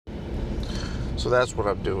So that's what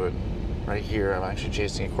I'm doing right here. I'm actually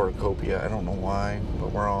chasing a cornucopia. I don't know why,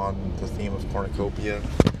 but we're on the theme of cornucopia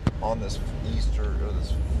on this Easter or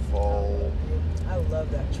this fall. I love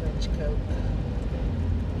that trench coat.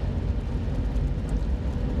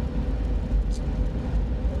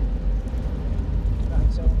 Got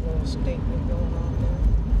its own little statement going on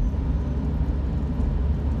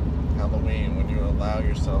Halloween, when you allow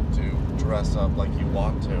yourself to dress up like you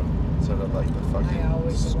want to, instead of like the fucking. I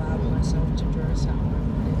always allowed myself to dress how I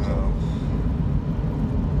wanted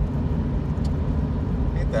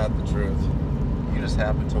to. Ain't that the truth? You just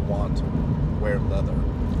happen to want to wear leather.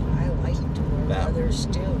 I like to wear leather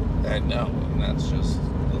still. I know, and that's just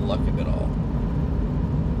the luck of it all.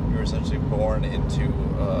 You were essentially born into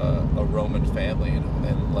a Roman family,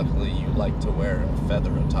 and luckily you like to wear a feather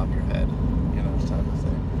on top of your head, you know, type of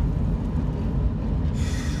thing.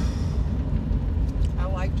 I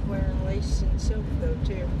liked wearing lace and silk though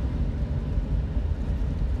too.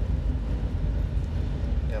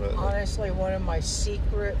 Yeah, but honestly, one of my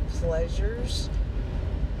secret pleasures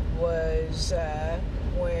was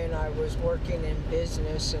when I was working in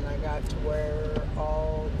business and I got to wear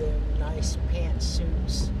all the nice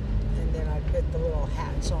pantsuits, and then I'd put the little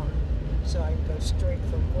hats on so I could go straight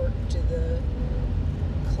from work to the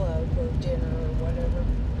club or dinner or whatever.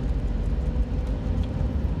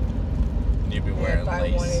 You'd be wearing lace.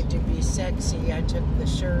 If I wanted to be sexy, I took the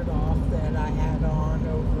shirt off that I had on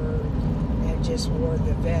over and just wore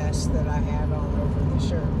the vest that I had on over the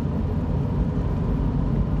shirt.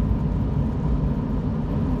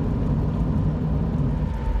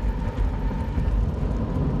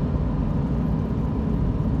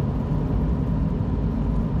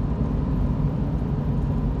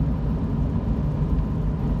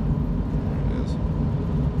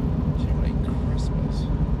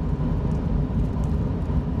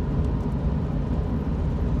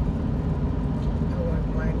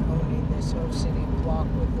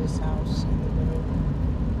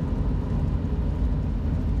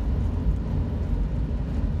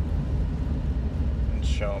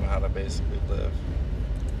 Show them how to basically live.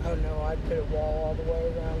 Oh no, I'd put a wall all the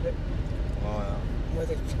way around it. Oh yeah.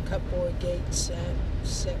 With a couple of gates at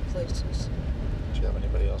set places. Do you have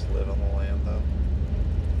anybody else live on the land though?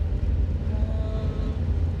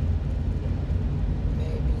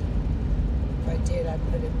 Maybe. If I did,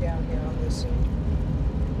 I'd put it down here on this end.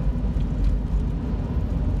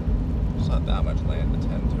 It's not that much land to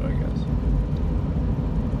tend to, I guess.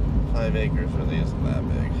 5 acres really isn't that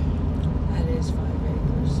big. That is 5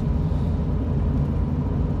 acres.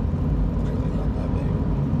 Really not that big.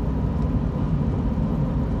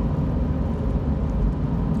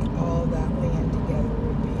 All that land together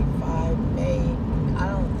would be 5, maybe, I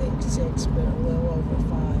don't think 6, but a little over 5.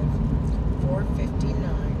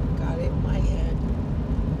 459. Got it in my head.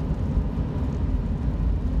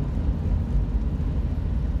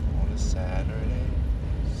 On a Saturday.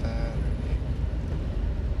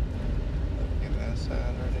 Looking at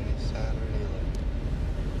Saturday.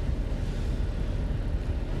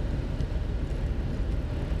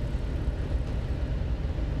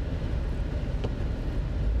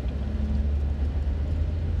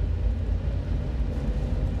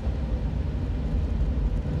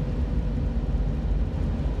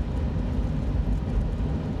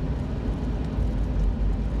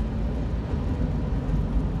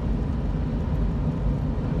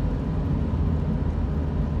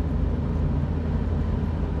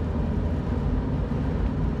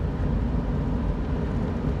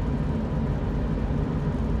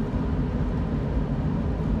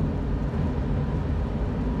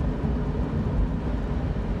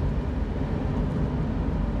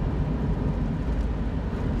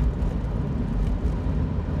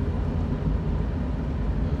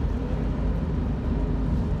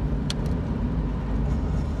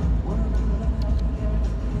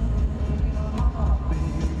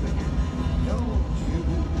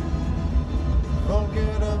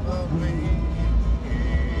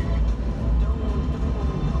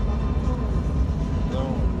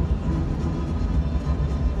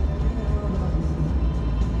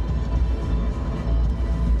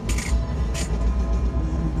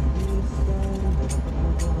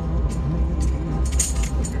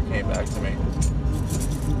 Back to me.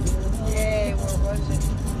 Yay, where was it?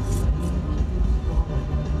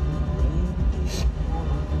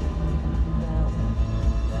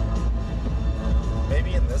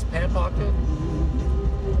 Maybe in this pant pocket?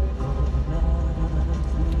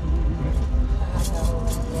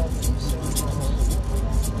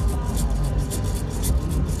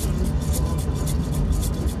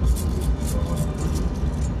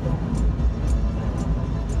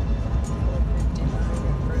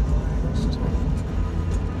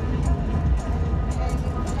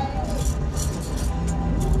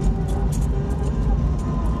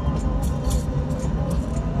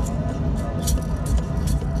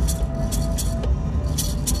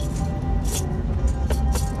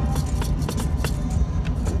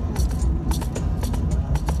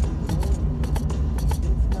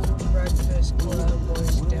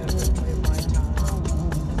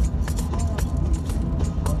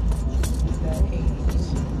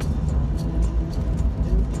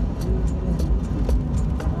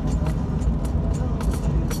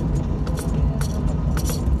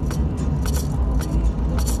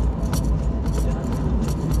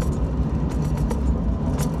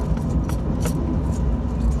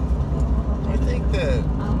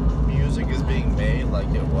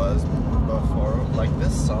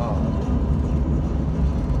 this song.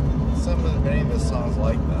 Many of the songs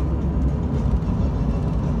like them.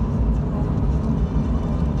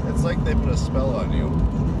 It's like they put a spell on you.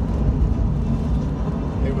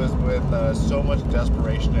 It was with so much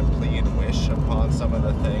desperation and plea and wish upon some of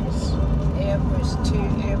the things. It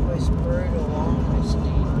was brutal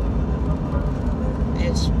honesty.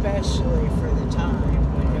 Especially for the time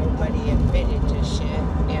when nobody admitted to shit.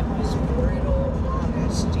 It was brutal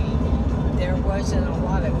honesty. There wasn't a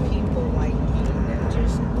lot of people like me that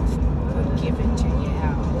just would give it to you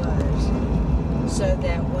how it was. So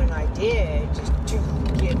that when I did just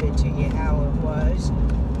give it to you how it was,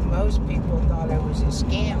 most people thought it was a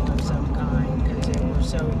scam of some kind because they were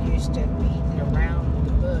so used to beating around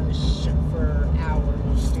the bush for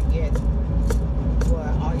hours to get what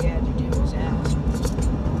all you had to do was ask.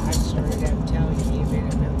 I straight up tell you, even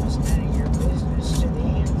if it was none of your business to the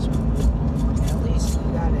answer, at least you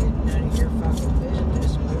got it none of your fucking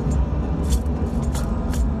business. Move on.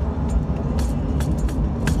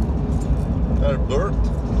 Our birth,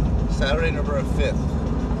 Saturday, November 5th.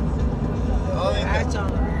 That's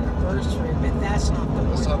on our anniversary, but that's not the one.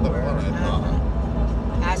 That's not the one I thought.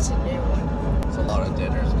 That's a new one. It's a lot of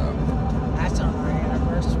dinners now. That's on our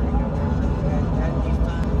anniversary, November 5th. That'd be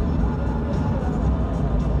fun.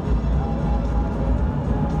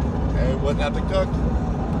 And we wouldn't have to cook.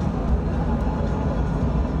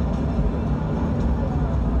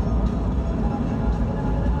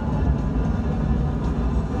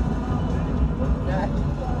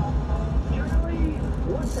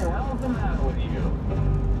 What the hell's the matter with you?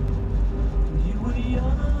 You were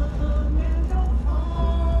young and your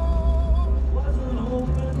heart wasn't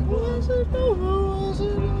open.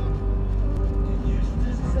 You used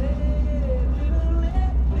to say, little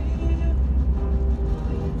let me.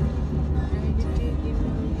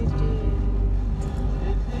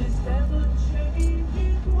 If this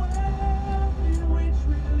ever-changing world in which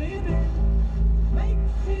we live in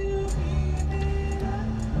makes you give it up.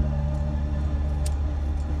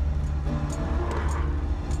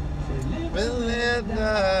 Will it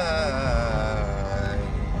die?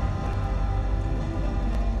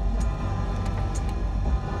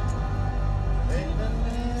 Will it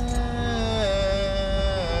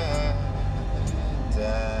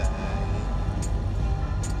die?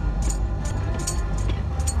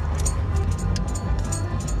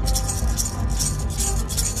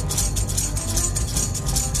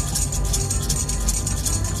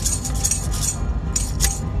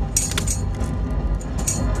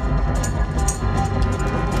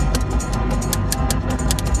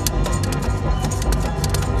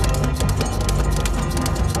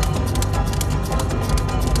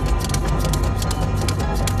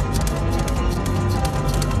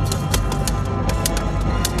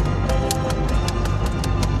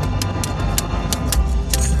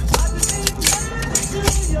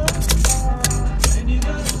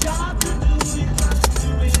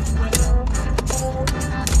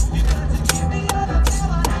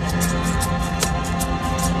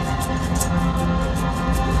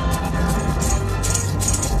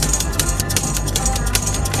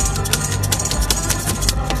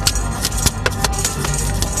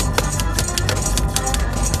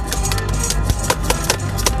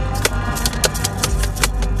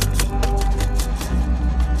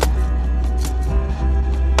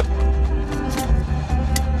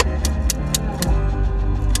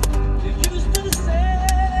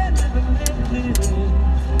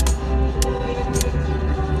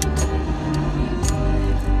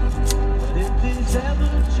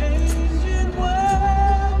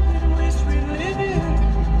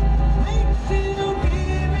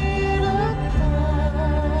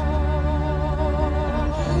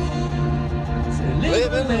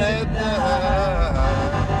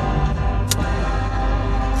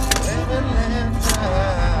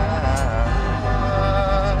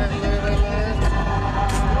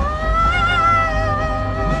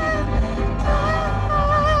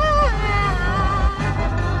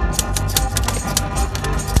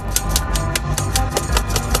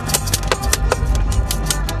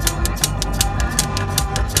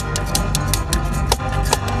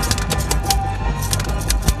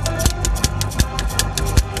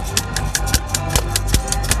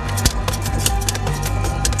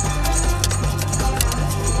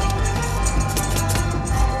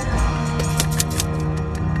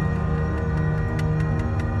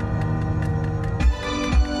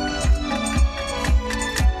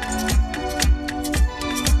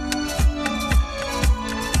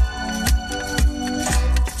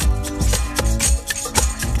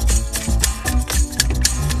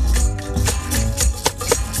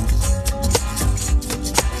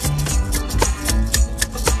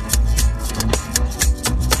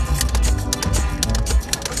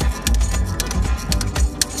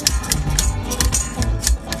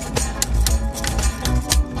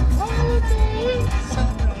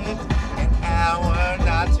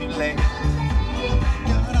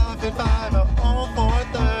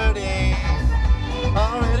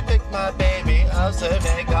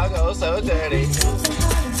 oh so dirty.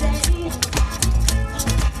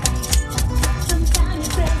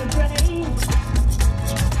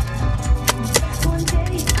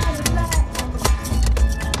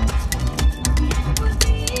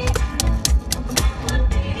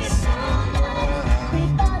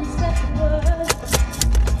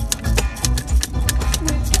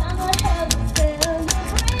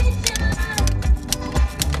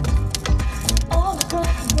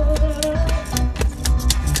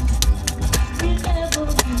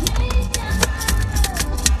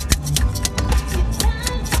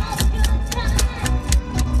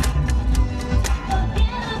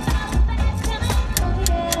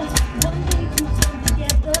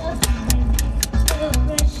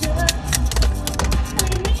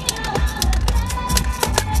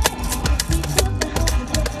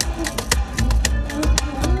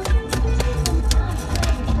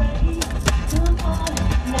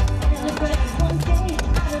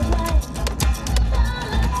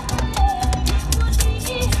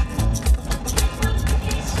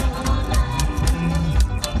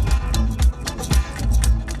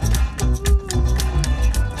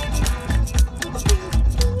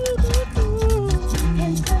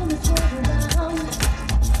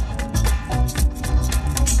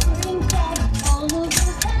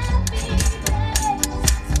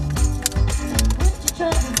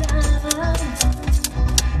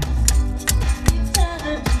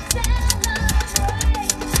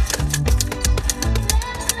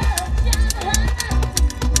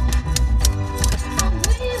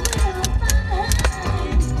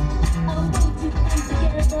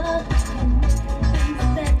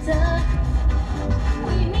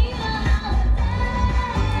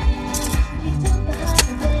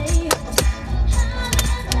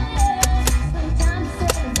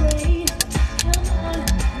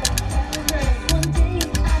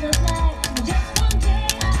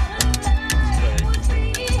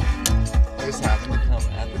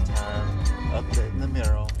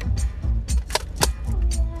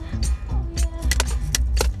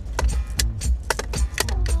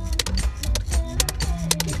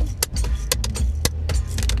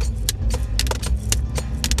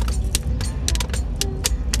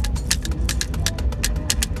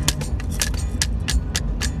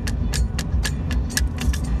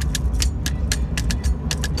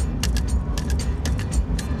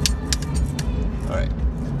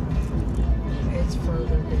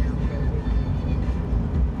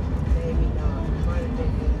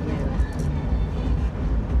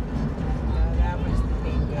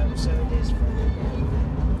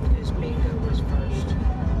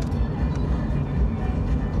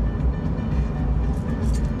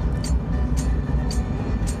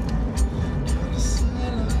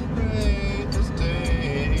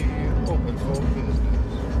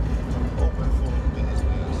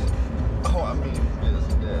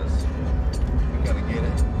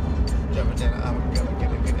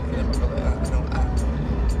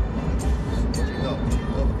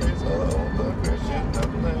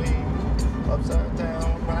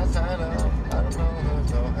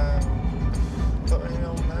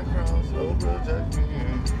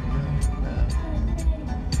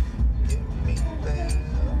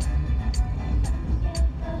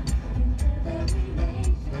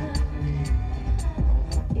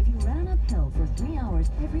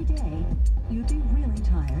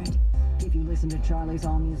 listen to Charlie's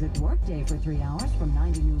All Music Workday for 3 hours from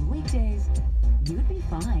 9 to noon weekdays, you'd be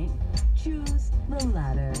fine. Choose the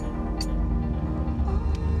latter.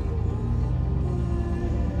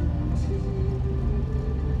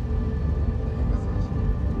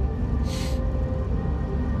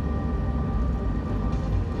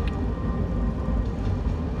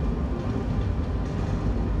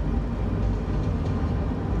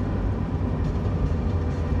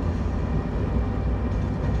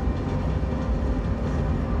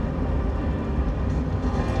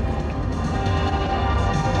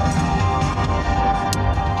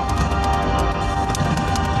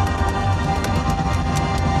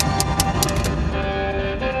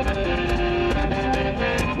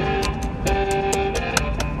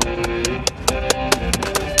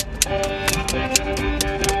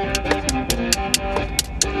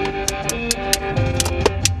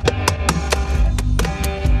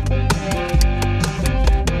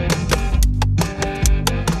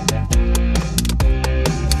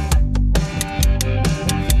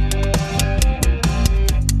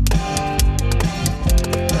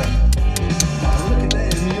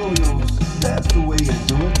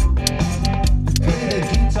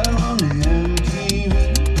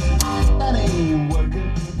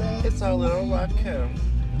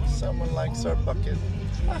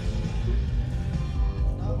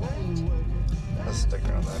 A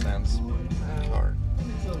sticker on that man's car.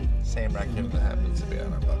 Same raccoon that happens to be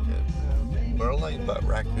on our bucket. We're like but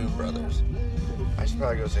raccoon brothers. I should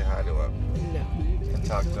probably go say hi to him No. and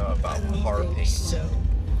talk to him about I don't parking. think so.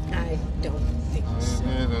 I don't think so.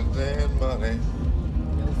 Money.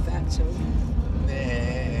 No fatso.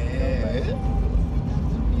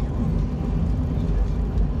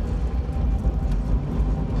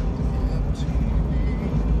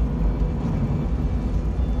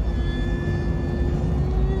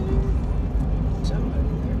 Somebody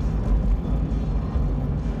there.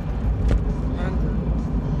 Hungry.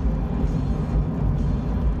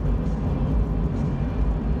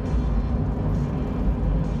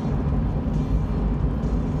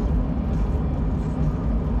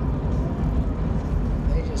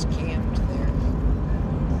 They just camped there.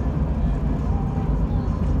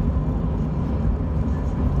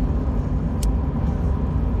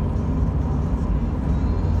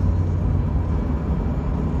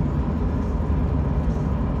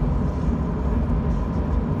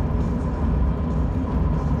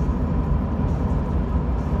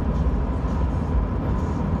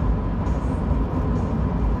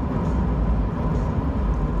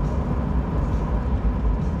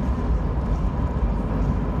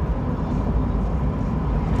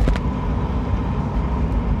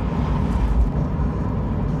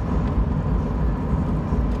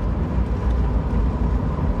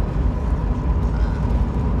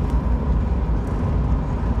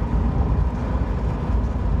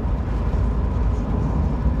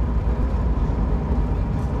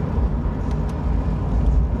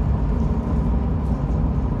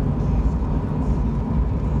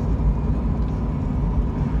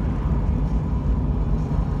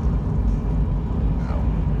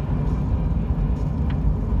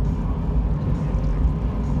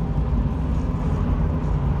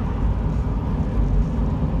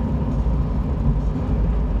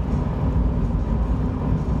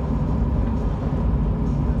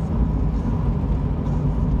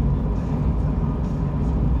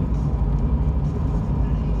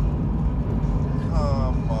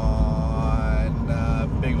 Come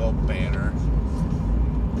on, big old banner.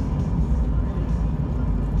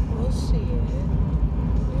 We'll see it.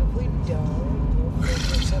 If we don't, we'll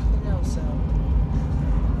figure something else out.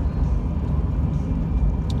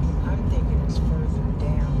 I'm thinking it's further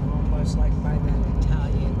down, almost like by that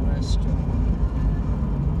Italian restaurant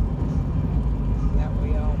that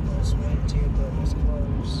we almost went to, but was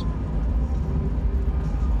closed.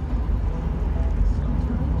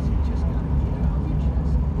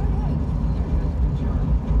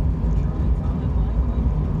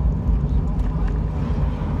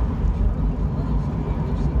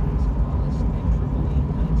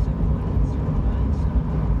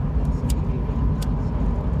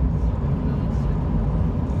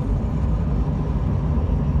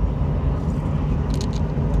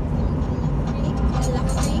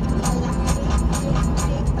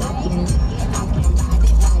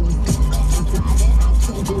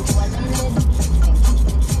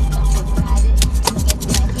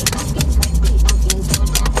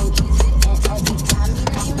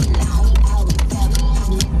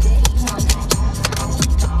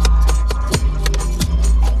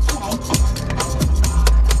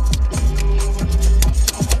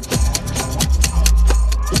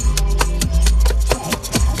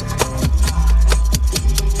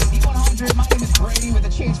 B100, my name is Brady with a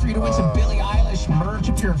chance for you to win some Billie Eilish merch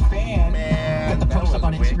if you're a fan. Man, Get the that post up was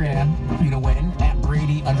on Instagram for you to win at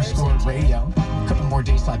Brady_radio. A couple more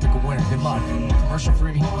days till I pick a winner. Good luck. Commercial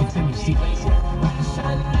free. Continue. Steve Lacy. I can't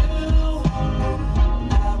stand that.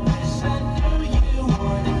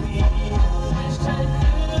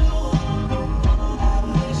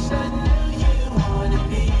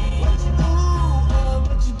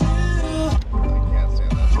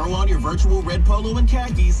 Throw on your virtual red polo and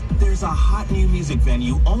khakis. There's a hot new music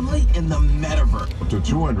venue only in the metaverse. To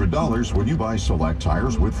 $200 when you buy select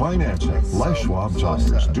tires with financing. Les Schwab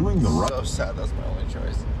Tires, sad. doing the right. So sad, that's my only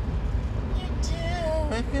choice. You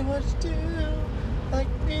do, if you want to do, like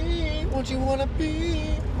me, what you want to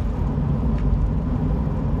be.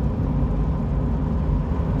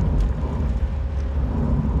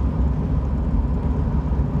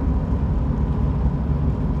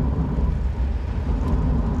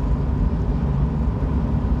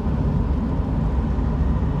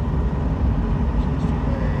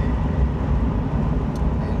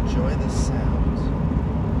 Enjoy the sounds.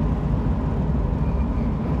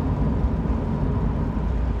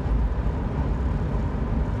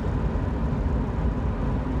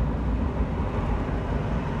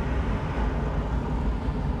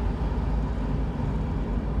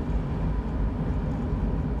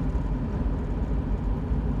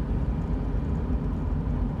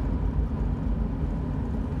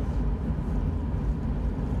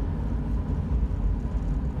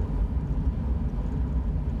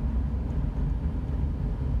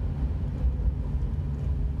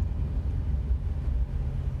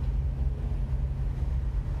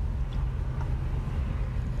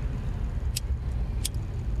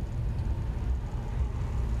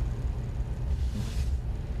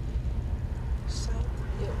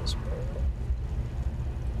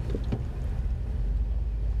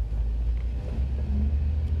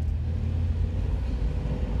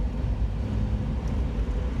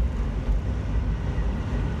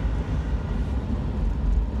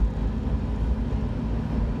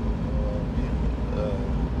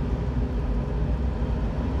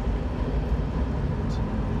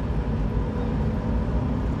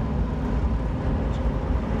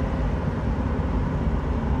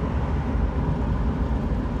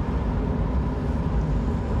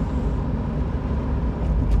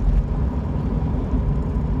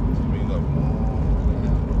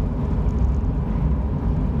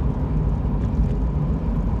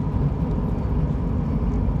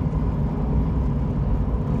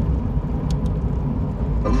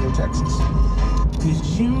 Texas.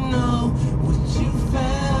 Cause you know what you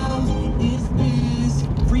found is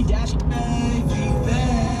this free dash baby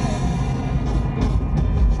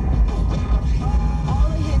all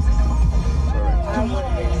the hits is That would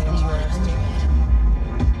have been interesting.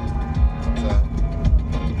 What's that?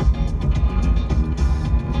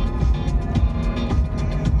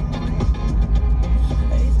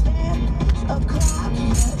 it's 10 o'clock,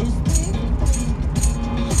 yeah, it's big.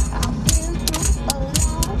 I've been through a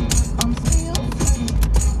lot, I'm still free.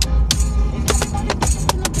 Is everybody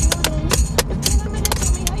in the building? It's been a minute,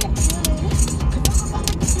 tell me how you feeling. Cause I'm about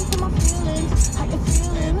to get into my feelings. How you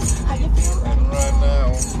feeling? How you feeling? Right now.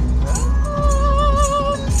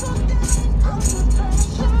 Oh, I'm so down under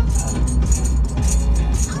pressure.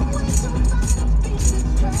 I'm way too far to be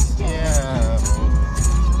distressed. Yeah.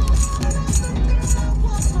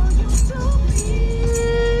 What will you do me?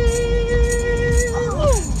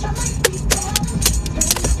 Oh, I might be down.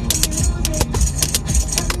 Turn up the music.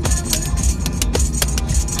 Turn down the lights.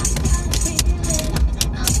 I got a feeling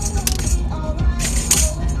I'm gonna be alright.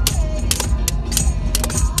 Okay. It's about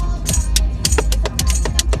damn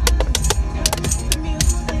time. Turn up the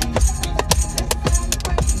music. Let's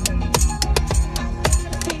celebrate. I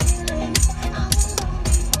got a feeling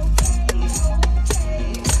I'm gonna be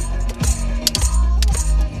okay. It's about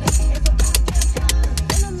damn time.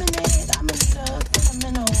 In a minute, I'ma need a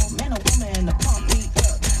sentimental man or woman to pump me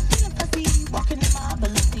up. Feeling fussy, walking in my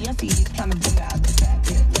Balenciennes, trying to bring out the bad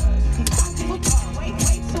bitch.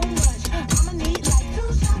 Way too much. I'ma need like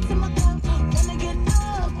 2 shots in my cup. Wanna get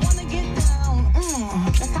up, wanna get down.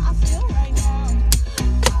 That's how I feel right now.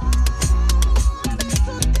 I'm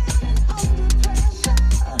so down and under pressure.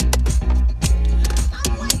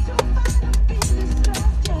 I'm way too far to be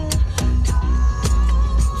distressed, yeah.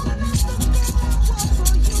 What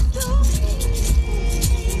will you do?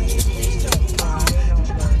 Please don't cry.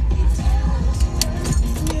 Don't worry.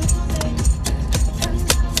 Music, turn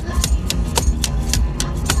down the lights. I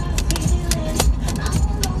got a feeling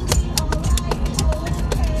I'm gonna be alright.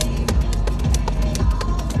 Okay. It's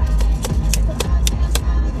about damn time. Turn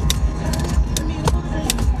up the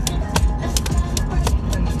music. Let's celebrate.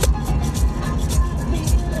 I got a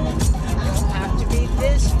feeling Don't have to be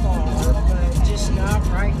this far, but just not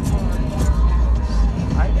right on.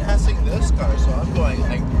 I'm passing this car, so I'm going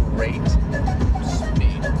at great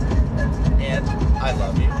speed. And I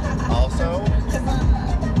love you. Also,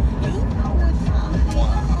 you know what time it is.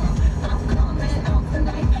 I'm coming out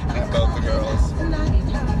tonight. and both the girls.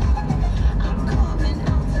 I'm coming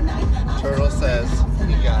out tonight. Turtle says,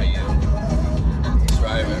 he got you. He's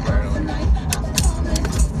driving, apparently. I'm coming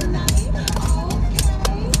out tonight.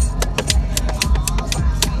 Okay.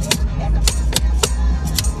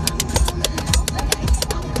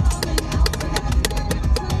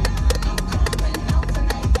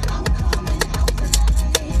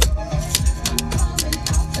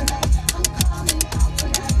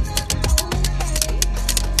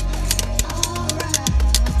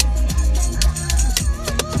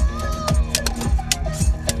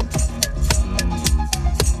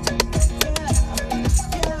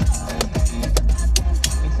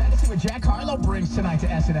 Excited to see what Jack Harlow brings tonight to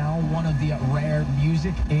SNL. One of the rare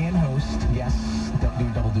music and host. Yes, don't do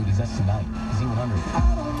double duties. That's tonight. Z100.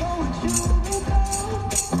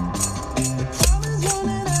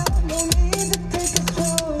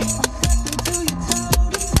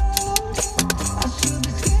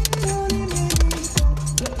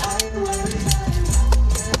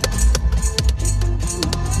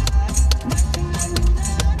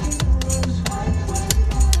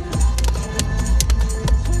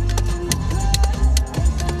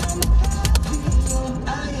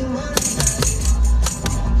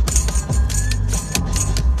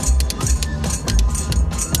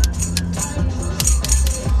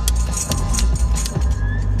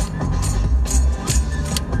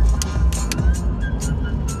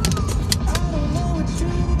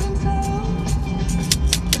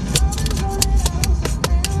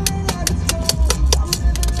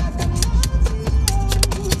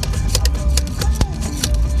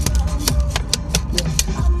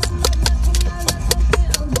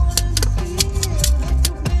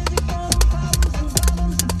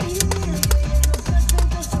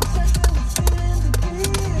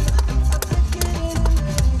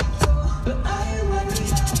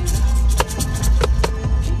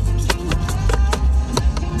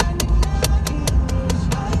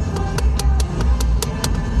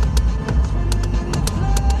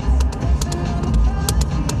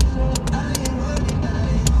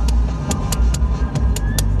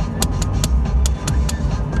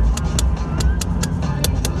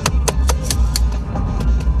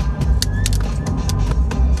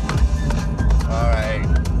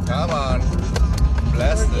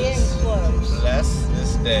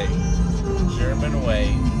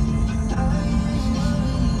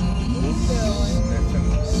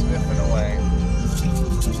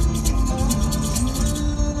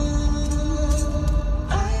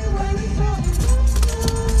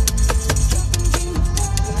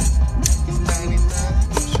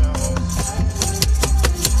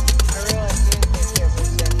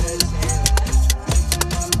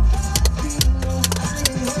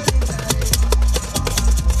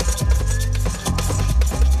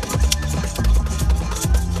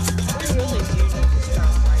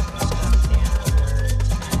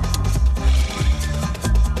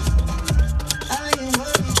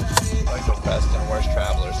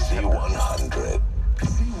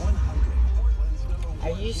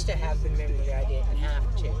 didn't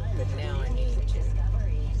have to, but now I need to.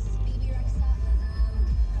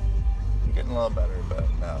 I'm getting a little better, but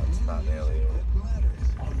no, it's not nearly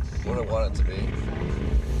what I want it to be.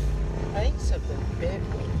 I think something big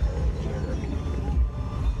went earlier.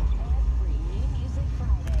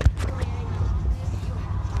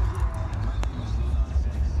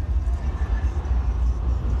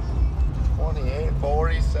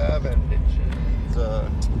 2847,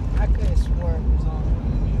 bitches. I could have sworn it was on.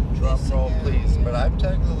 Drum this roll, area. please. But I'm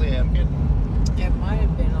technically am getting. It might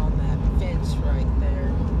have been on that fence right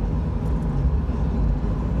there.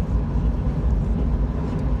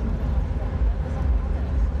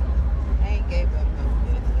 I ain't gave up on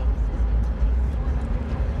it though.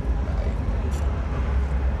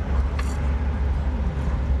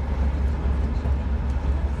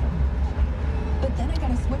 But then I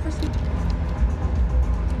got a Swiffer scoop.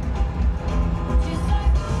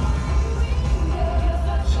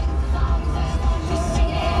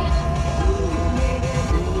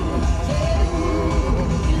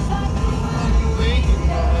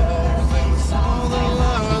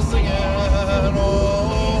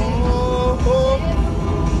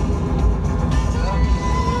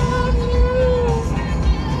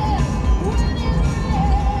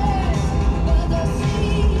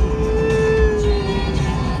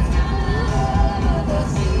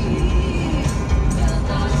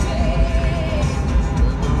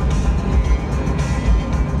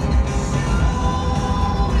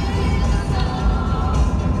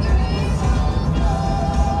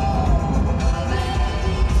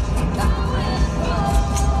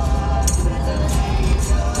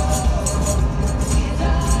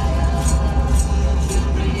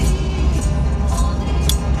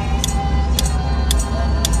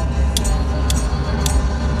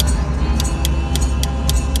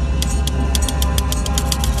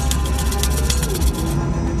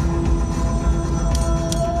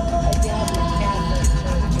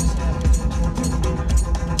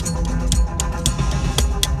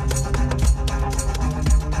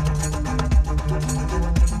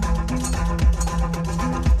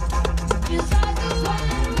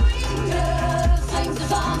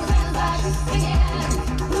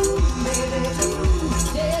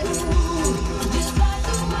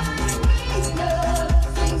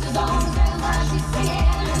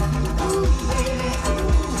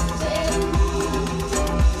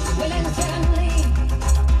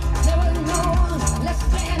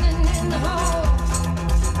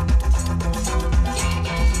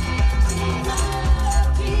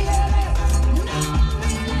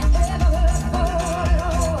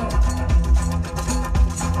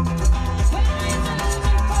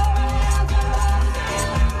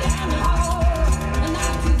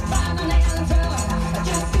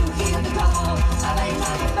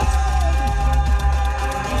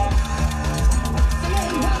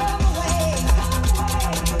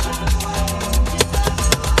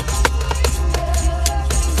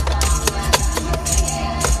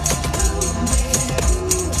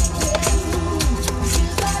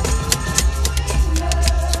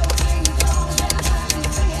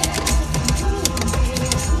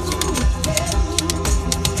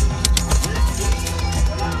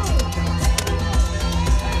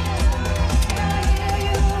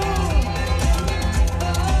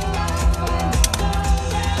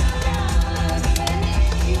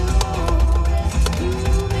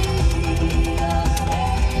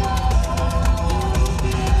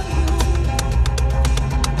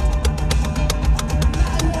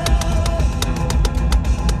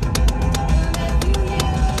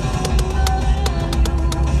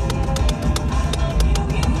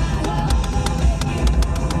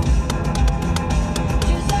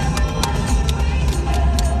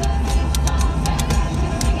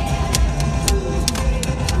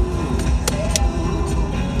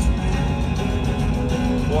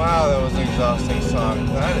 Wow, that was an exhausting song.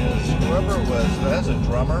 That is, whoever it was, that's a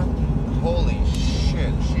drummer. Holy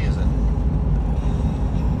shit, she is a...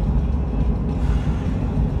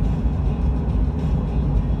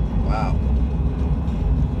 Wow.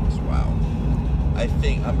 Just wow. I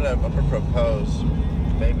think, I'm gonna propose,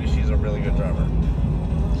 maybe she's a really good drummer.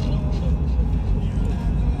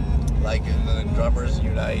 Like, the drummers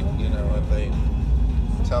unite, you know, if they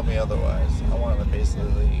tell me otherwise. I want to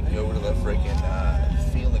basically go to the freaking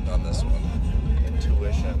feeling on this one.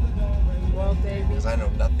 Intuition. Well, Davey. Because I know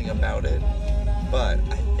nothing about it. But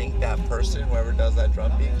I think that person, whoever does that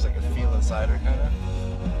drum beat, is like a feel inside her kind of.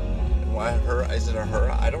 And why her? Is it a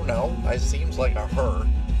her? I don't know. It seems like a her.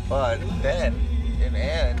 But then, in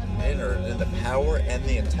the power and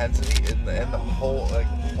the intensity and the whole, like,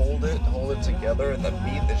 hold it together, and the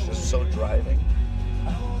beat that's just so driving.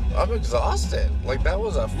 I'm exhausted. Like, that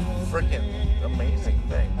was a freaking amazing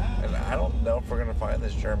thing. And I don't know if we're going to find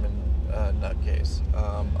this German nutcase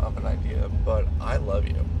of an idea, but I love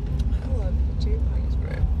you. I love you too. I think it's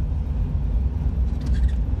great.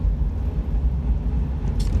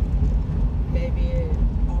 Maybe it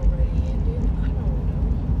already ended. I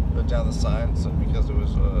don't Put down the signs because it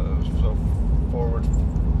was so forward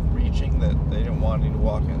reaching that they didn't want any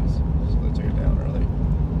walk-ins, so they took it down early.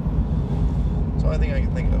 That's the only thing I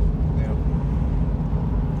can think of. Yeah.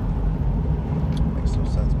 Makes no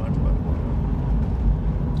sense much, but know.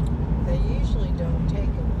 They usually don't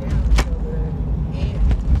take them down until the end.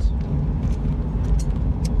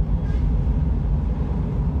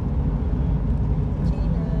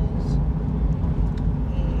 Tina's.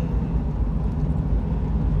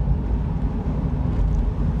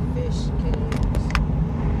 Fish cakes.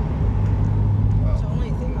 It's the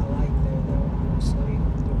only thing I like there, though, honestly.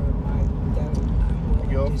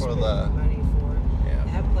 You go for the money for it. yeah,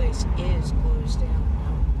 That place is closed down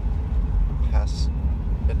now. past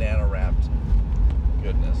banana wrapped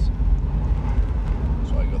goodness.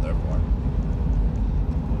 That's what I go there for.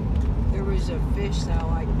 There was a fish that I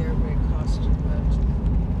liked there, but it cost too much.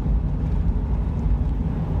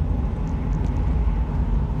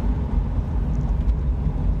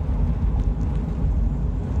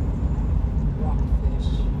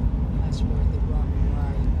 Rockfish. That's where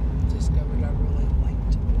I discovered I really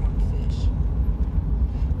liked rockfish.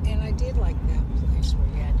 And I did like that place where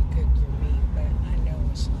you had to cook your meat, but I know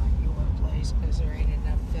it's not your place because there ain't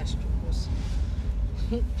enough vegetables.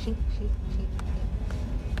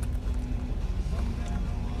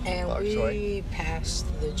 And Bok we choy. passed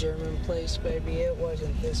the German place, baby. It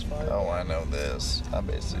wasn't this far. Oh, I know this. I'm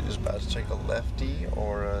basically just about to take a lefty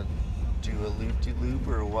or do a loop-de-loop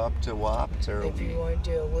or a wop-to-wop. Or If you want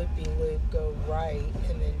to do a loopy-loop, go right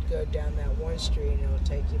and then go down that one street and it'll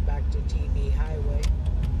take you back to TB Highway.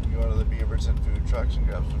 you go to the Beaverton food trucks and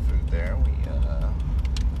grab some food there.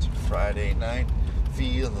 It's Friday night,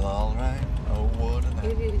 feeling alright. Oh, what a night.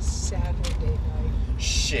 It is Saturday night.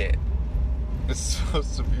 Shit. It's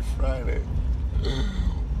supposed to be Friday.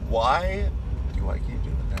 Why do I keep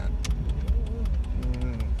doing that?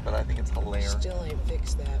 But I think it's hilarious. Still ain't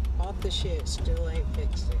fixed that. Bought the shit, still ain't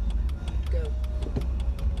fixed it. Go.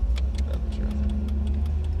 That's true.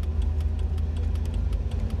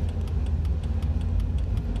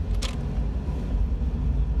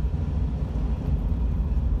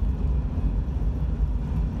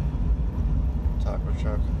 Taco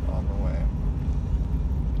truck on the way.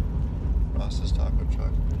 Ross's taco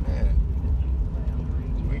truck. Man.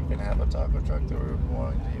 Do we even have a taco truck that we're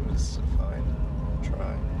wanting to use to find?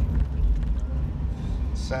 Try.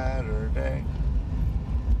 Saturday.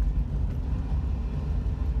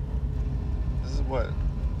 This is what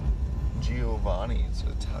Giovanni's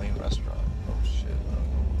Italian restaurant. Oh shit. I don't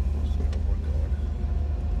know where we're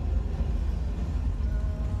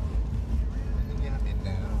going. Yeah, I mean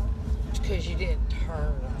now. Because you didn't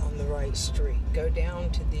turn on the right street. Go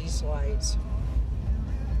down to these lights.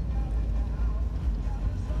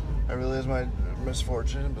 I realize my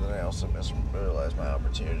misfortune, but then I also realize my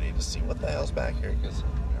opportunity to see what the hell's back here, because I've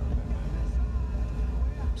never been back.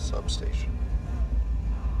 Substation.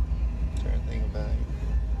 Is there anything about it?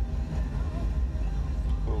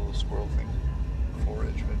 Cool little squirrel thing.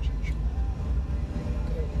 4-inch vintage.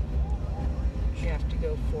 Go. You have to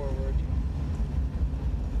go forward.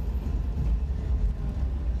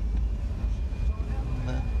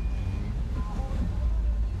 Nah.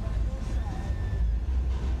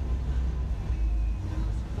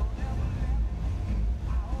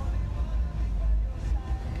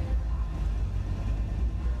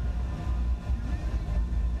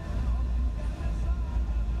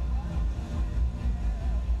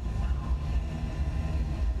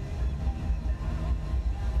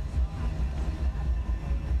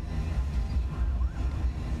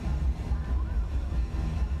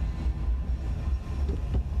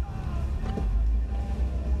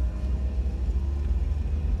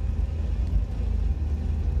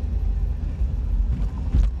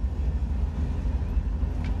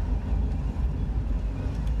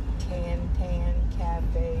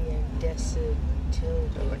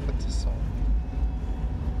 Tilden. I like what this song.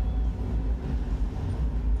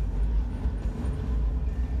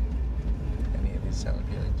 Any of these sound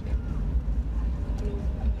appealing to you?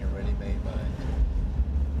 Your ready-made mind.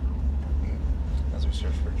 As we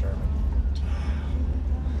search for German.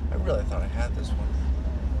 I really thought I had this one.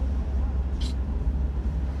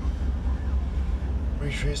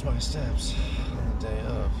 Retrace my steps on the day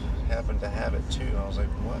of. Happened to have it too. I was like,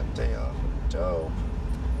 what? Day off? Dope.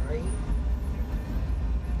 Right?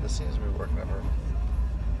 This seems to be working ever.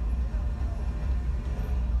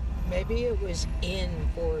 Maybe it was in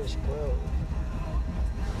Forest Grove.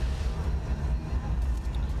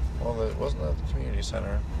 Well, it wasn't at the community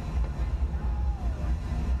center.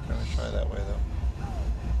 Can we try that way though?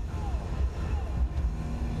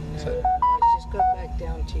 No, So- let's just go back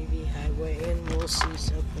down TV Highway and we'll see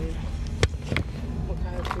something. What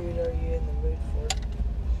kind of food are you in the mood for?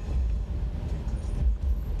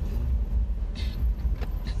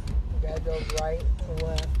 We gotta go right or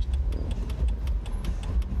left.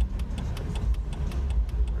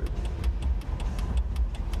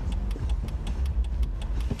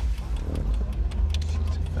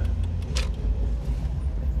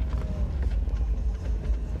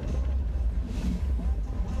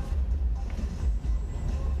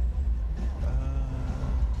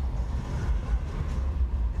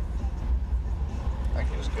 I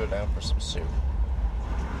can just go down for some soup.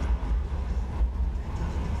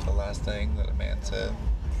 The last thing that a man said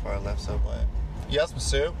before I left Subway. You got some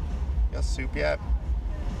soup? You got soup yet?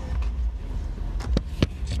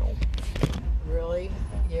 Nope. Really?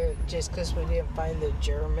 You're just because we didn't find the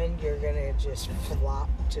German, you're gonna just flop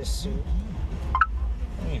to soup?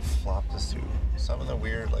 I mean, flop the soup. Some of the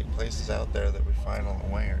weird like places out there that we find on the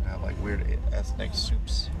way are have like weird ethnic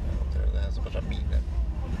soups out there that has a bunch of meat in it.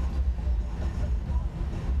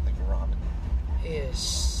 Like ramen. It is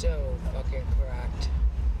so fucking cracked.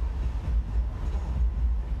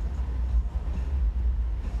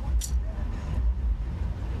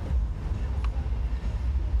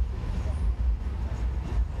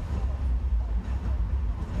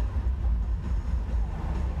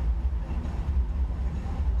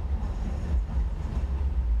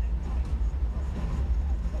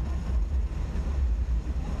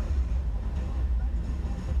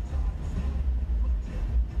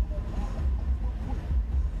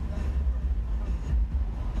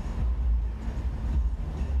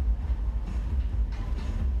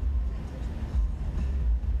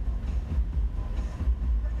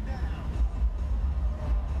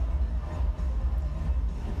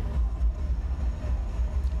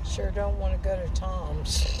 Sure don't want to go to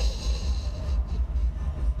Tom's.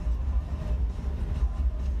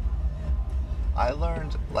 I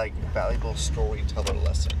learned like a valuable storyteller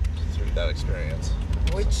lesson through that experience.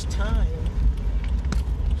 Which time?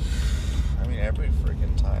 I mean, every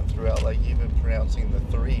freaking time throughout, like even pronouncing the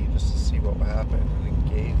 3 just to see what would happen, and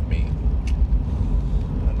it gave me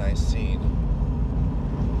a nice scene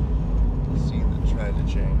that tried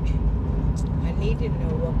to change. I need to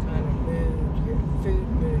know what kind of mood, your food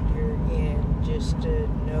mood you're in, just to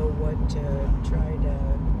know what to try to.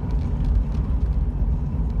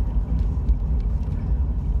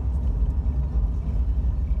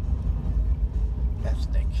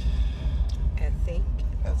 Ethnic. Ethic.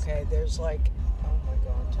 Okay, there's like, oh my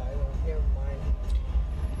god, Tyler, never mind.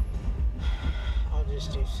 I'll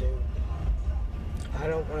just do soup. I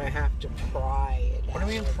don't want to have to pry it. What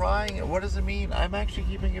do you mean prying it? What does it mean? I'm actually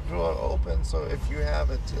keeping it open, so if you have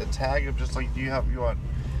a tag of just like, do you want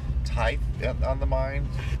type on the mind?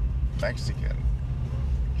 Mexican,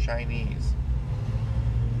 Chinese.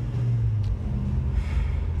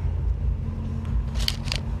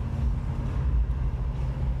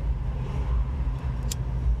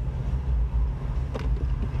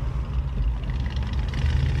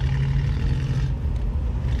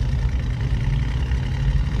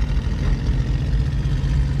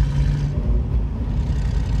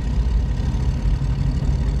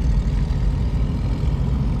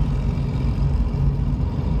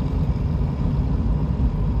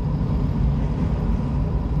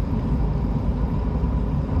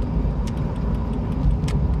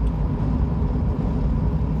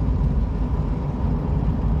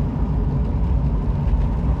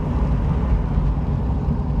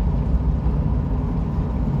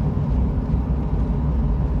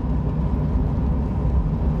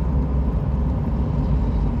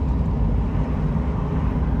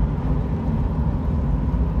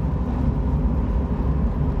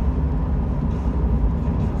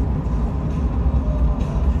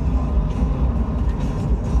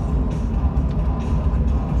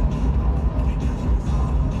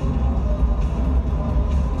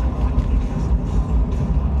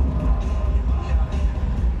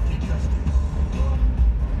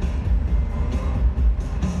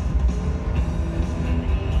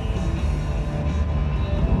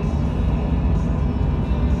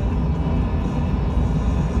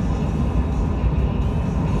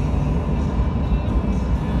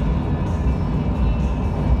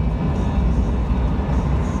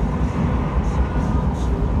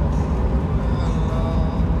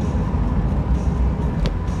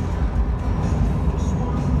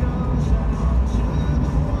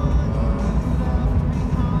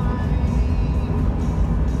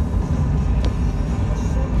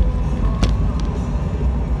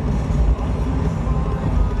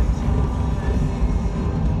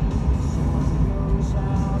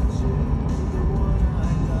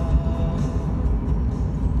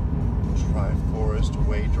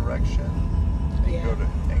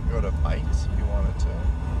 go to Mike's if you wanted to.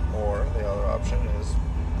 Or the other option is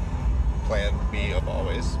plan B of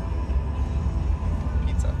always.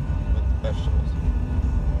 Pizza with vegetables.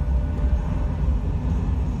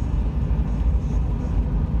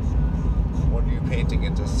 What are you painting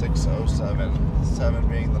into 607? 7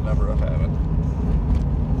 being the number of heaven.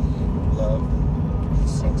 Love.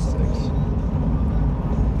 66.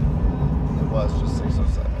 It was just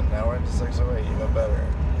 607. Now we're into 608, even better.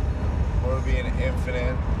 What would be an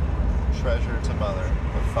infinite treasure to mother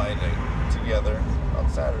of finding together on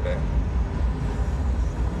Saturday?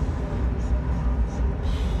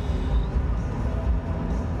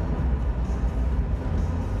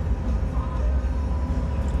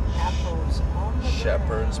 Apples on the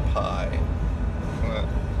Shepherd's Pie.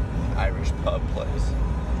 Irish pub place.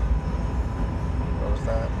 What was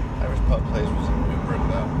that? Irish pub place was in Newburgh,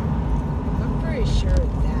 though. I'm pretty sure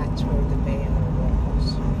that's where the banner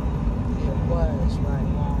was. It was right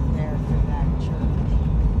along there for that church.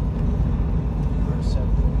 Or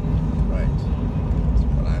something. Right. That's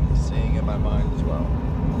what I'm seeing in my mind as well.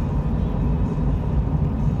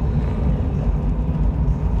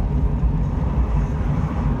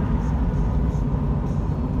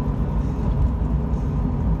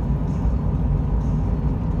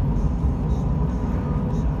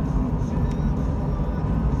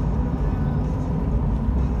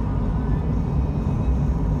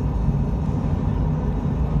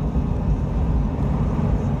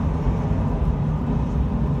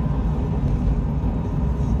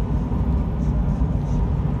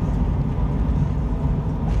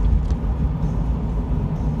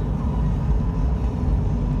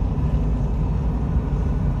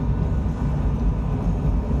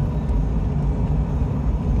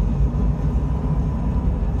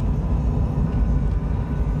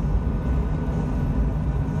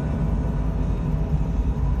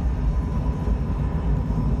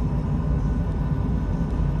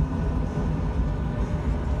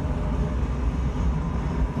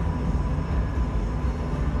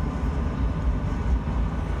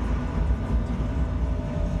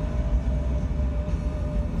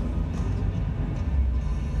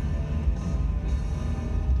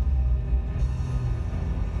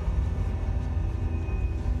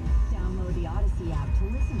 Download the Odyssey app to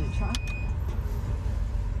listen to truck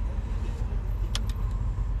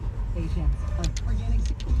stations of organic.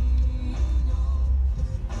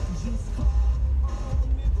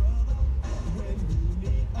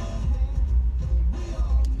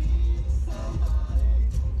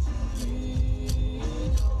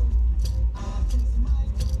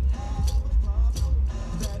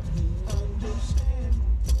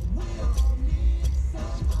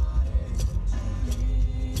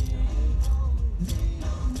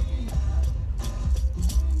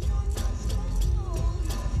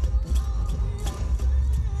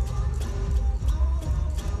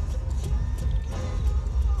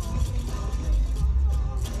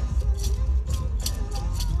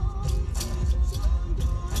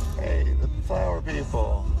 Hey, the flower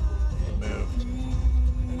people. They moved.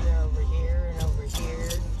 And they're over here and over here.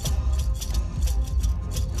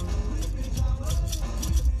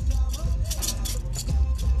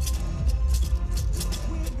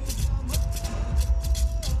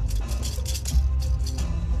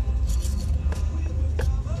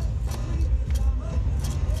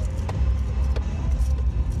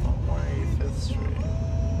 On 185th Street.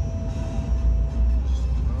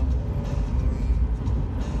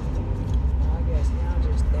 I guess now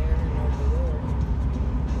just there and over there.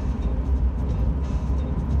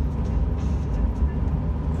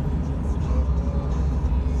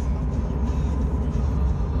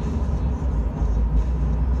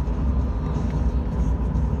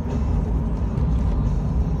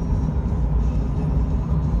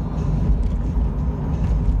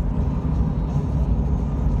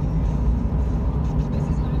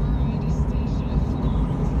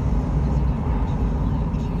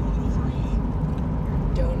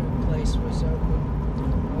 Donut place was open.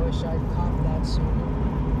 I wish I'd caught that sooner.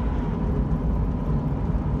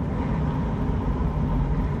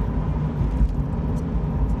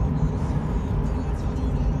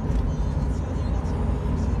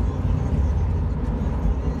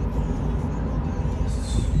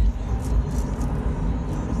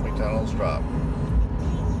 McDonald's drop.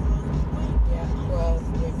 Yeah, well,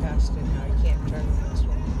 we passed it now. You can't turn this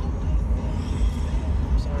one.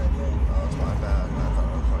 Sorry, baby. Oh, it's my bad. I thought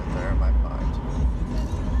it was right there in my mind.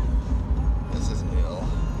 This is ill.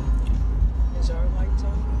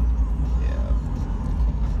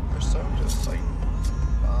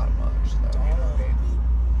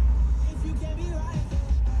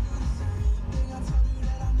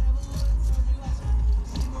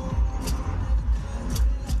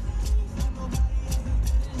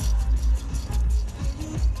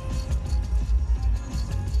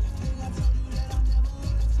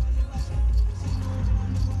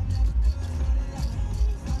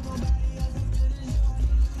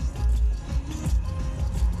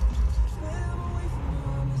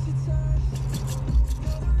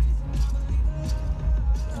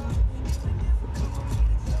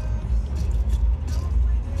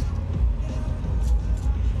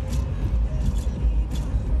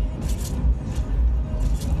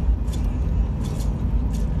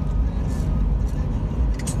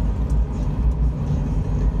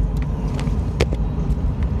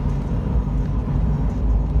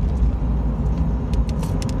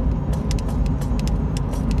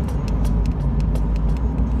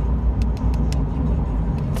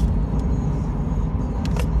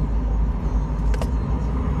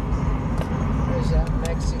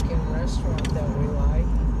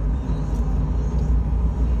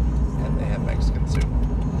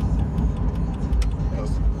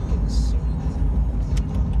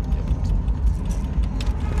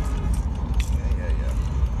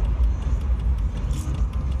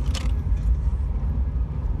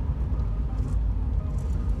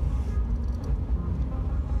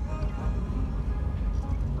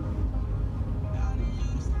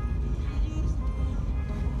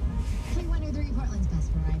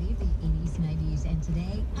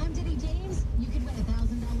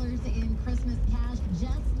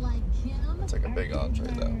 big entree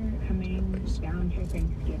though. Coming down for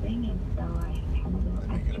Thanksgiving, and so I had a little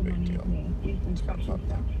Make it a extra big money deal. to do some It's kind of special fun.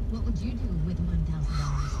 stuff. What would you do with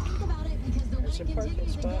 $1,000? Think about it, because the There's winning a parking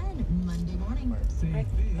continues spot. again Monday morning. Save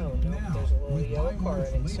big Oh no, now there's a little with yellow car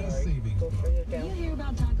Bi-Mart's in it. latest Sorry. savings Go book. further Did you down. hear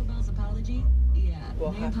about Taco Bell's apology? Yeah,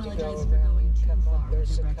 We'll they have to go apologize for around going and too come far up. with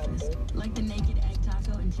There's your a breakfast. couple. Like the naked egg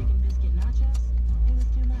taco and chicken biscuit nachos. It was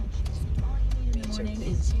too much. All you need in the Me too. morning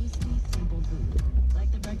is tasty, simple food.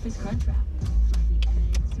 Like the breakfast crunch wrap. Fluffy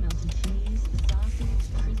eggs, melted cheese, sausage,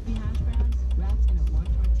 crispy hash browns, wrapped in a warm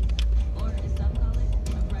tortilla. Or as some call it,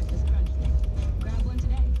 a breakfast crunch stick. Grab one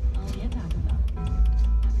today, only at Taco Bell. At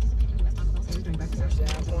participating U.S. Taco Bell stores during breakfast hours.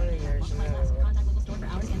 There's that one and there's another one. Contact local store for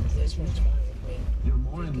hours and This one's fine with me. You're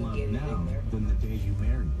more You in can love get it in now there. than the day you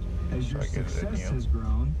married. As your I get it in success you. has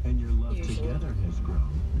grown and your love Usually. together has grown,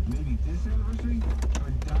 maybe this anniversary,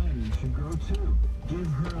 her diamond should grow too. Give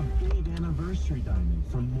her a big anniversary diamond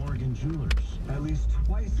from Morgan Jewelers. At least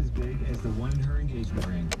twice as big as the one in her engagement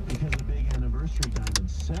ring. Because a big anniversary diamond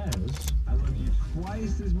says, I love you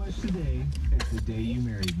twice as much today as the day you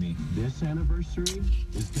married me. This anniversary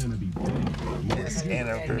is gonna be big. This I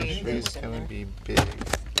anniversary need is this in gonna there. be big.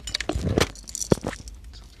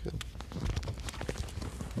 Sounds good.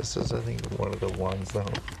 This is, I think, one of the ones though.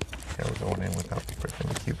 Yeah, we're going in without freaking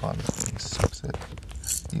the coupon. He sucks it.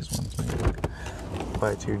 These ones, maybe.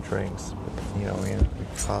 Buy 2 drinks, but, you know, it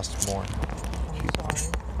cost more. I'm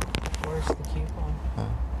sorry. Where's the coupon?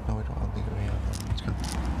 No, we don't. I don't think we have that. Let's go.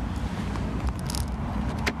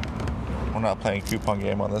 We're not playing coupon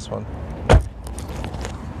game on this one.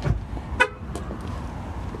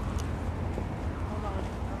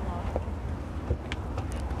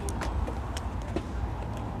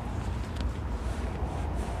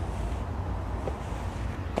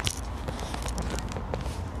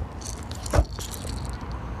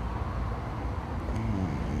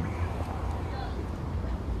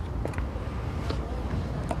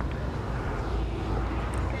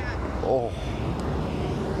 Oh,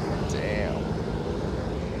 damn.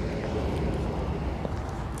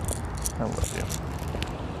 I love you.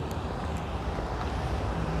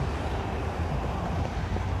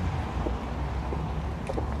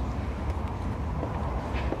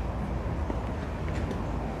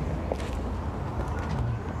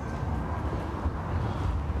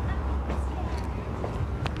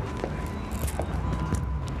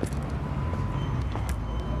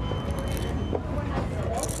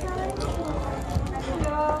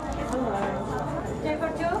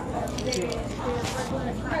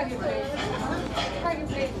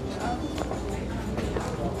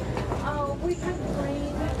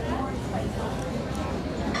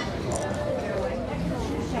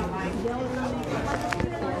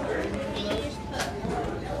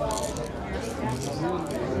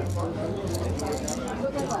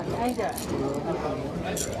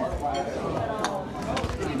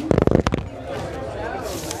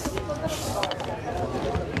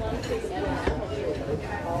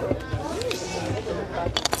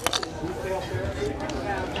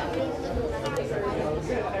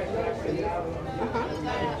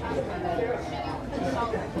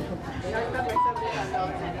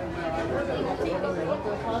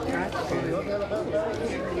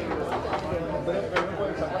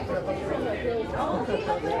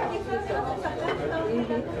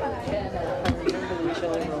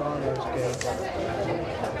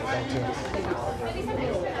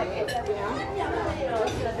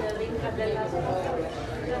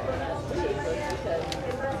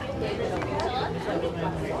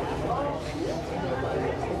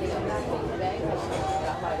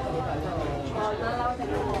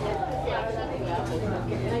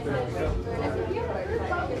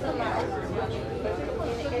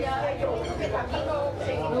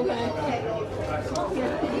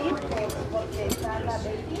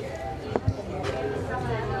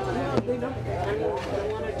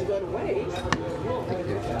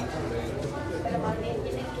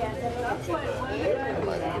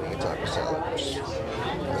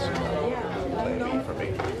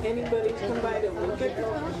 Anybody's come by that will get the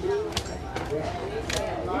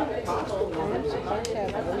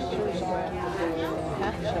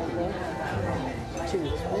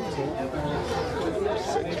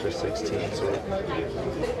Six for 16, so.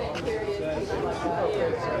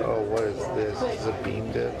 Oh, what is this? This is a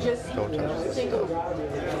bean dip? Don't touch this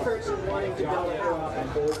stuff. person wanting to go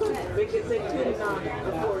out because they could not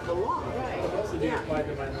afford the lawn. Yeah.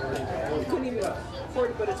 You couldn't even afford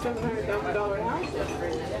to put a $700,000 house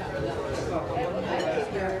in.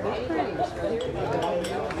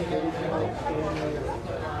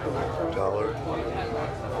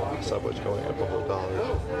 $1. Subway's going up a whole $1.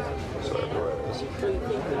 So everywhere it is. So you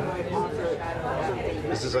think they might offer something?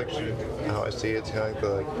 This is actually how I see it. It's kind of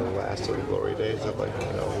like the last of the glory days of like,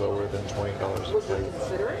 you know, lower than $20 a Would you plate.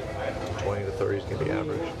 consider it? 20 to 30 is going to be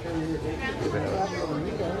average. Even though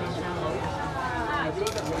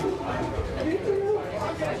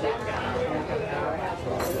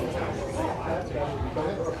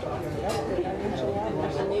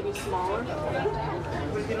And maybe smaller?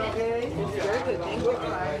 Very good, thank you.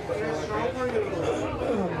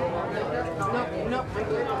 No, I'm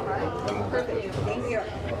good. Perfect, thank you.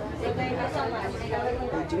 We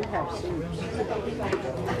do have soups.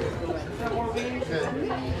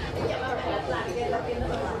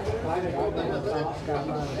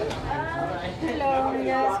 Hello,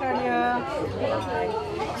 yes, how are you?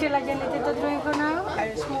 Should I get a little drink for now? I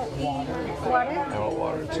just want water. Water? I want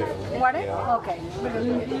water too. Water? Yeah. Okay.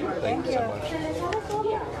 Thank you so much.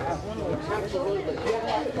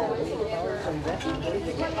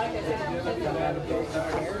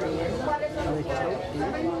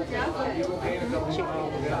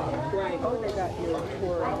 Oh, they got your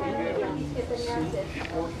tour.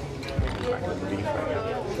 Beef right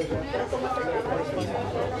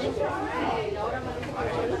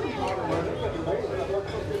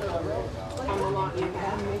On the lot you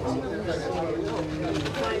have.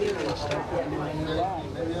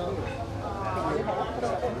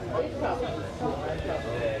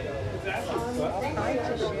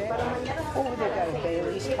 Oh, they got a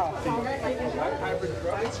Bailey's coffee.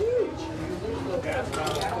 It's huge.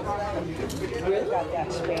 They got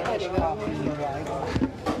that Spanish coffee you like.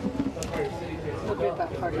 Look at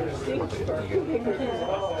that part of the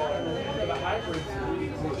The hybrids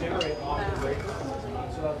will generate off the rate.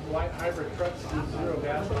 So that light hybrid trucks use zero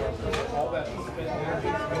gas miles. All that spent energy,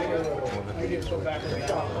 we get go back and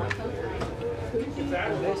forth. It's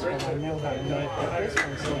actually This one I know how to make, but this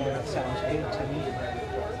one's the one that sounds good to me.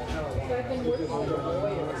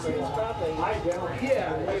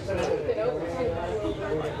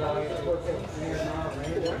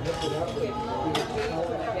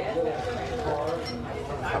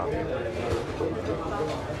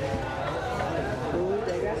 Ooh,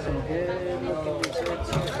 they got some good looking desserts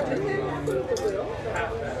here.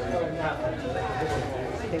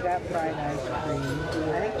 They got fried ice cream.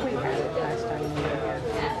 I think we had it last time we were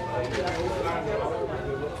here.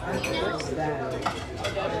 What's that?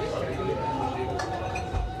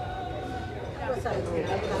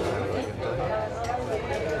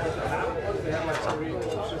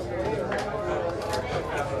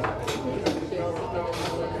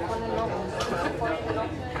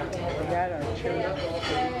 We got our chili.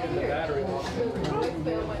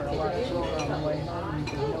 For a lot of children on the way home, you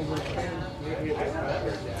can overcome.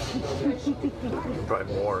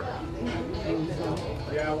 Probably more.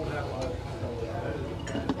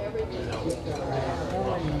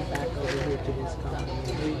 Back over here to this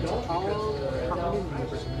company. All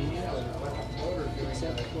condominiums.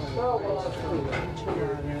 Except for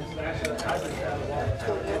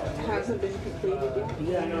So it hasn't been completed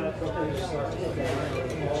yet?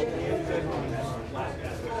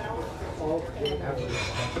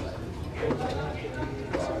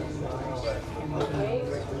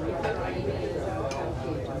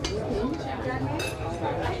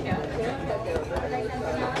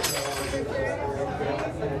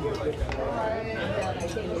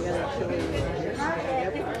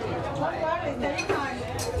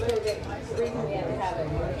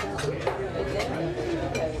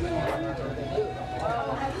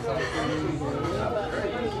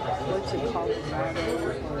 What's it called?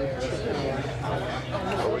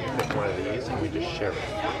 Or we can pick one of these and we just share it.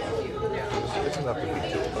 It's enough to be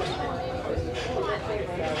two of us.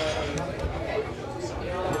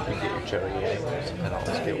 You get your cherry eggs, and I'll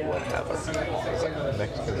just get whatever.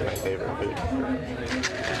 Mexican's my favorite food.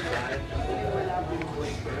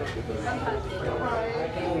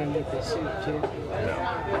 You're gonna get the soup too. No.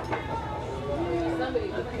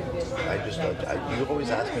 I just, you always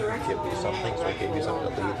ask me to give you something, so I gave you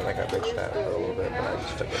something to leave, and I got bitched at for a little bit, but I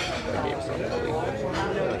just took it. I gave you something to leave with.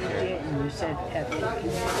 No, you didn't. You said epic. Like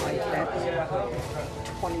that's about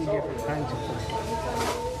 20 different kinds of food.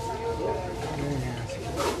 You're nasty.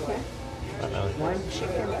 One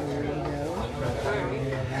chicken burrito.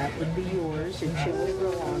 That would be yours, and chili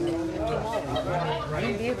rolano and tomato.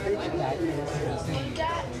 Don't be a bitch about this.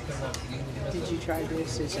 Did you try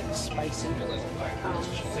this? Is it spicy?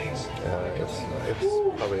 It's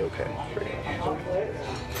probably okay for you. I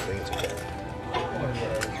think it's okay.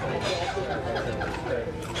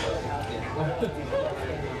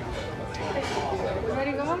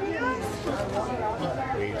 Ready to go, amigos?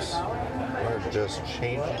 We're just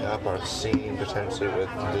changing up our scene potentially with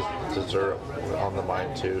dessert on the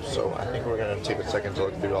mind too. So I think we're gonna take a second to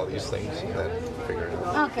look through all these things and then figure it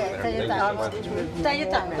out. Okay, take your Thank you so time. much. Take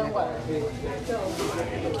your time, don't worry.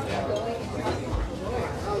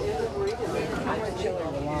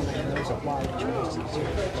 There's a lot of choices.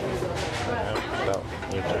 No,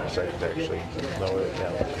 you're too excited to actually know it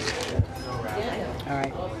now. All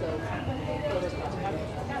right.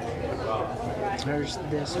 There's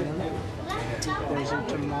this one. There's a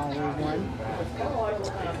tamale one.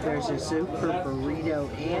 There's a super burrito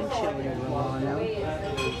and chili Romano.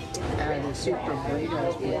 The super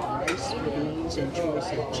burritos with rice, beans, and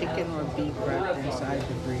choice of chicken or beef wrapped inside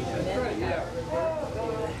the burrito.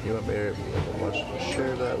 You won't be able to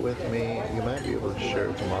share that with me. You might be able to share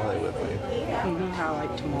a tamale with me. I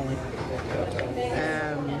like tamale.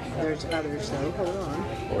 There's others though. Hold on.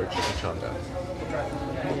 Or chimichanga.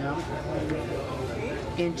 Yeah.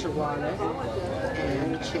 Enchilada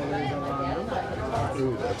and chili Romano.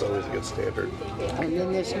 Ooh, that's always a good standard. And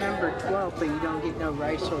then this number 12, but you don't get no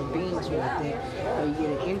rice or beans with it. You get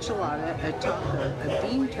an enchilada, a taco, a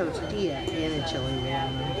bean tortilla, and a chili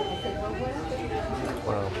Romano.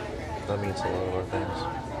 Wow, that means a lot of other things.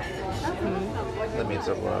 That means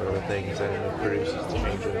a lot of other things and it produces the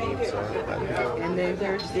change we need. So and then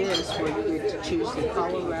there's this where you get to choose the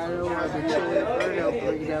Colorado or the chili Alberto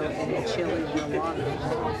burrito and the chili Romano.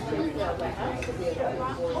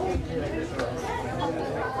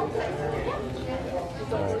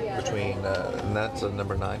 Between, and that's a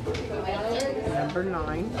number 9? Number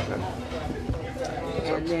 9. Okay.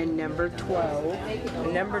 And then number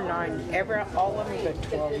 12. Number 9, all of them but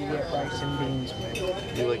 12 you get rice and beans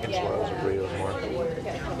with. You like enchiladas or burritos more?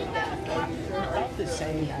 About the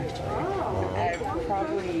same actually. I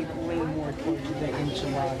probably lean more towards the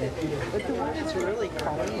enchilada. But the one that's really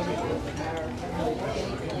calling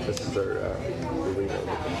This is their burrito.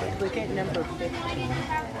 Look at number 15.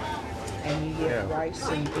 And you get rice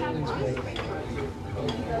and beans with it.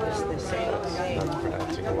 It's the same thing. I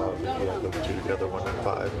think a lot of people like those two together, 1 and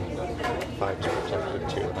 5. 5 times like the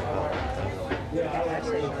 2 and a half. I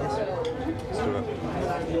say this one.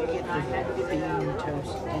 Let's do it. You get the bean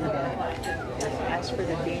tostilla. Ask for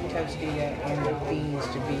the bean tostilla and the beans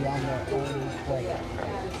to be on their own plate.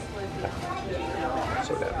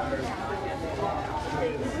 So that.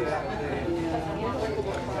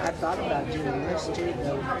 I thought about doing this too,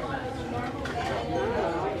 though.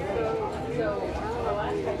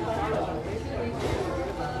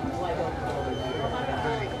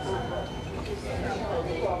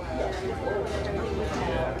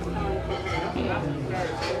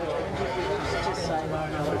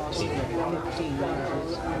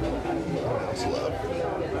 That's love. I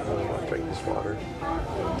really want to drink this water.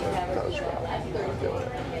 That was wrong. I'm doing it.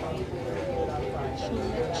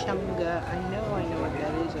 Chimichanga. I know what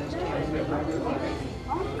that is. I just can't remember.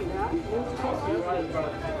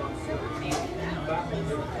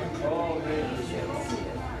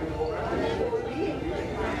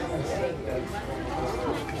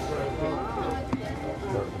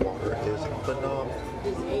 Water is phenomenal.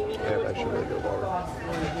 Yeah, I should really go water.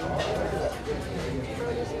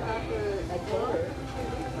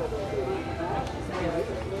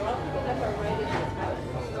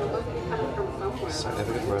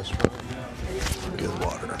 Significant restaurant.